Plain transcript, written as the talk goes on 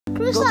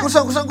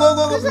Kusan, go.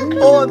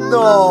 Oh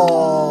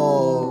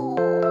no.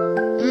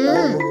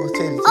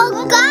 Cherry.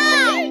 Oh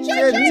God!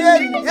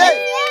 Cherry. Hey.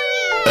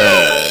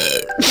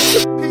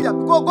 Pizza.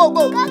 Go. Go!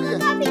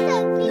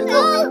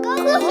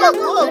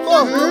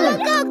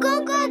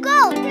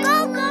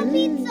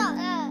 Pizza!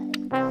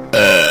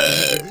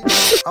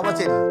 How much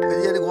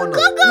cherry? Go,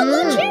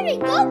 cherry!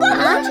 Go,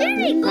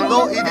 cherry!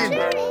 No, he didn't.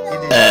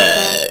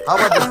 How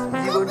about this? Is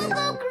he going to eat?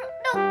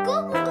 Go,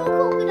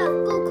 coconut!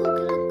 Go,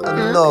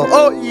 coconut! No.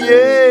 Oh,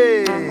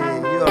 yeah.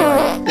 You are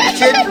right.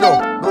 Cherry, no,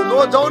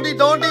 don't eat.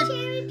 Don't eat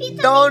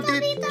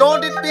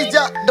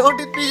pizza. No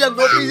pizza.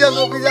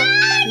 No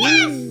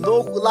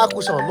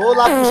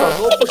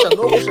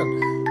cushion.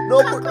 No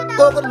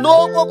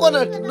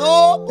coconut.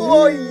 No.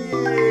 Oh,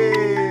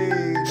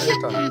 yeah.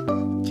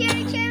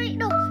 Cherry.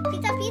 No.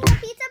 Pizza.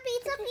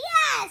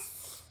 Yes.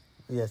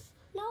 Yes.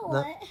 No,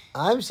 Now, what?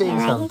 I'm saying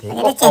something.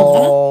 What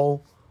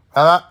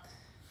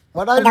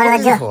What are you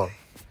looking for?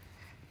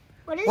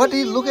 What are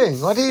you looking?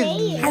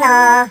 saying?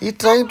 Hello. He's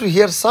trying to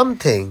hear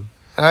something,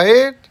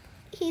 right?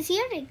 He's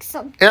hearing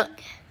something. Yeah.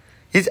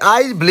 His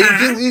eyes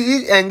blinking. Is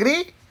he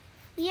angry?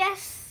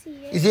 Yes.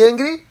 Is he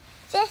angry?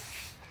 Yes.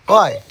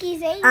 Why?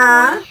 He's angry.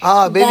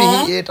 Maybe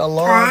he ate a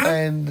lot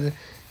and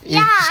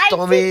his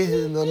stomach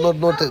is not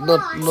good.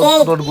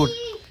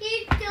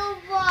 He too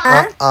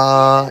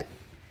much.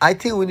 I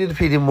think we need to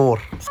feed him more.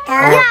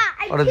 Yeah,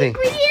 What do you think?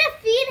 we need to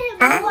feed him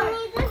more.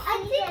 I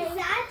think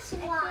that's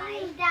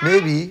why.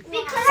 Maybe.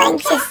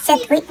 Thanks,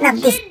 just waiting up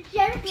this.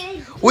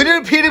 We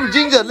need to feed him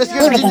ginger. Let's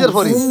get ginger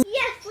for him.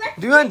 Yes, let's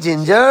Do you want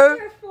ginger?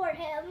 for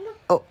him.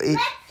 Oh,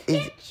 Let's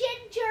get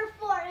ginger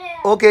for him.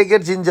 okay,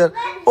 get ginger.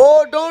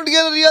 Oh, don't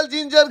get real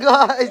ginger,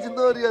 guys.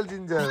 No real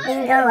ginger.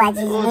 Bingo, what's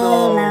his name?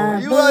 no.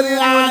 You are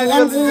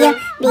B-I-N-G-O,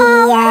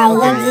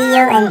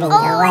 B-I-N-G-O, and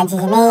Bingo, what's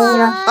his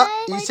name?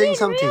 He's saying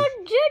something.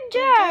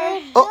 Ginger.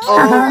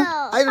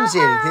 I don't say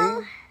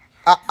anything.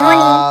 What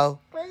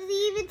does he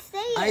even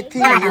say? I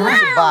think he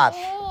wants a bath.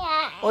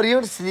 Or he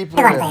wants to sleep.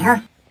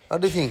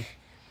 What do you think?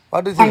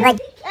 I think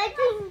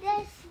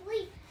that's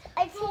sleep.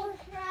 I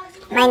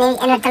think My name is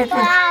Anatol.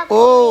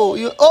 Oh,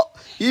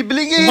 he's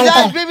blinking his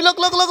eyes, baby. Look.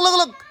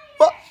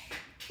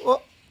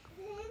 Oh.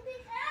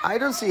 I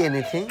don't see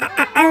anything.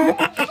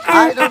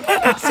 I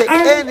don't say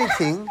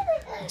anything.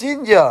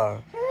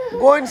 Ginger,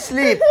 go and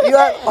sleep. You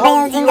are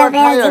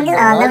tired.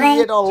 Now.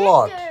 He ate a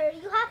lot.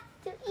 you have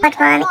to eat What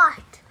one? a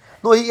lot.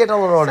 No, he ate a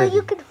lot So already.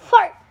 you can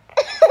fart.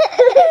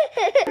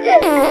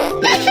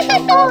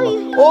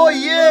 Oh,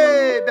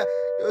 yeah.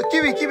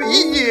 Kiwi.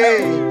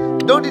 Yeah.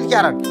 Don't eat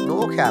carrot.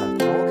 No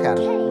carrot.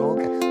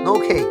 No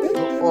cake.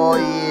 Oh,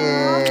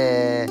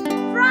 yeah.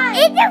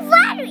 Eat your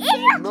fart.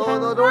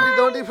 No,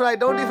 don't eat fry.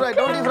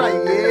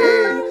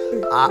 Yeah.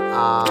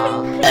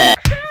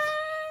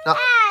 No.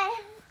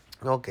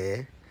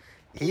 Okay.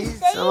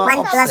 He's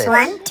 1 plus upset.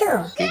 1,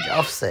 2. He's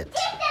upset.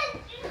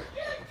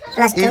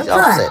 Plus 2, He's 4.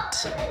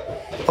 upset.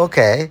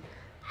 Okay.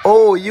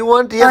 Oh, you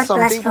want to hear 4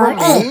 plus something 4, from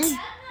me? 8.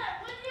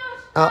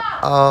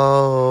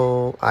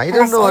 I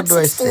don't know what do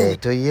I say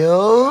to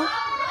you.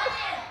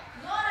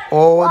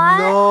 Oh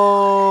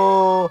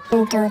no!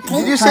 1, 2, 3,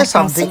 Did you 4, say 5,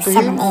 something 6, to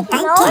 7, him? 8,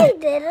 9, No, 10. I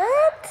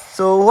didn't.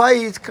 So why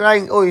he's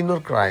crying? Oh, he's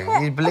not crying.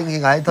 He's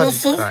blinking. I thought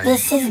he's crying.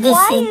 This is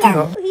Why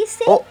done. He's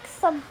saying Oh.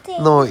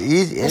 something. No,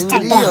 he's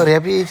angry done. or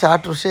happy. It's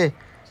hard to say.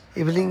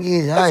 He's blinking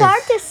his It's hard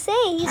eyes. to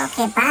say.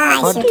 Okay, bye.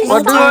 What See you do you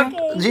later.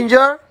 want?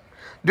 Ginger?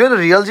 Do you want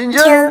a real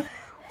ginger?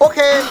 Two.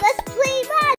 Okay. Let's play